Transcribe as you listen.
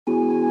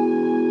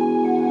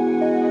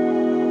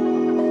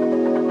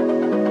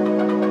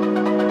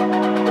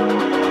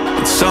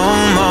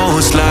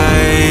almost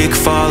like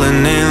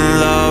falling in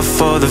love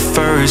for the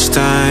first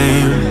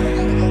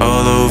time,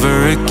 all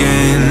over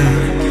again.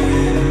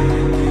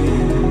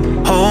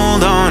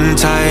 Hold on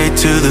tight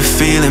to the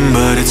feeling,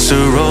 but it's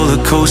a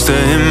roller coaster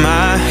in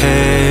my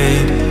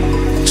head.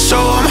 So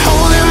I'm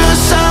holding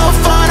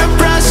myself on a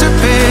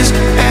precipice,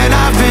 and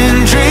I've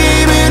been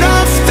dreaming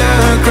off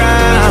the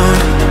ground.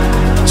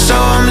 So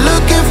I'm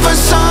looking for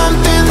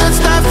something that's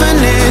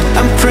definite.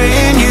 I'm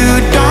praying you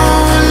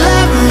don't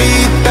let me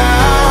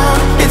down.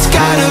 It's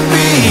gotta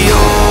be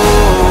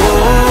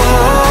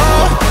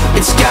all,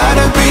 it's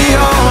gotta be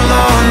all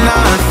or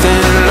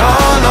nothing,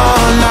 all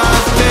or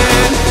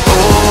nothing.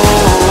 Oh,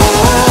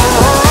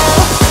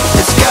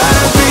 it's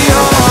gotta be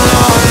all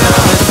or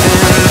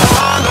nothing,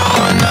 all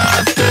or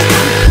nothing.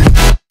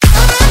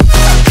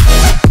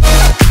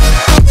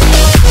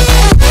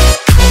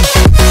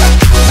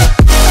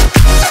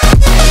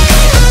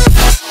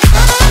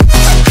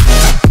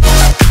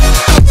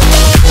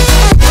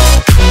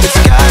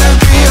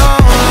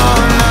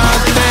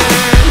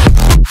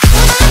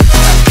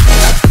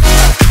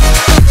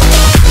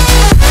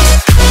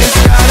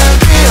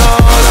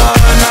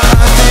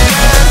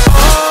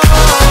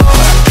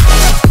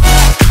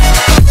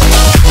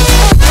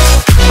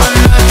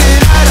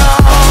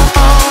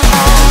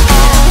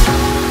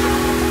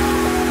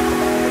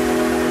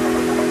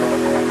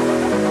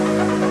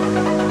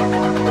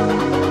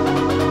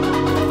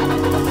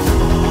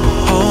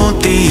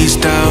 These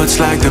doubts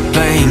like they're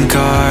playing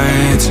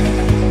cards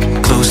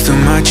close to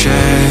my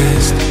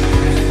chest.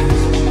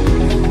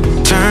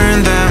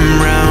 Turn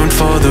them round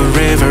for the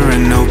river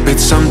and hope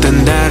it's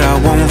something that I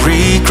won't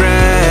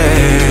regret.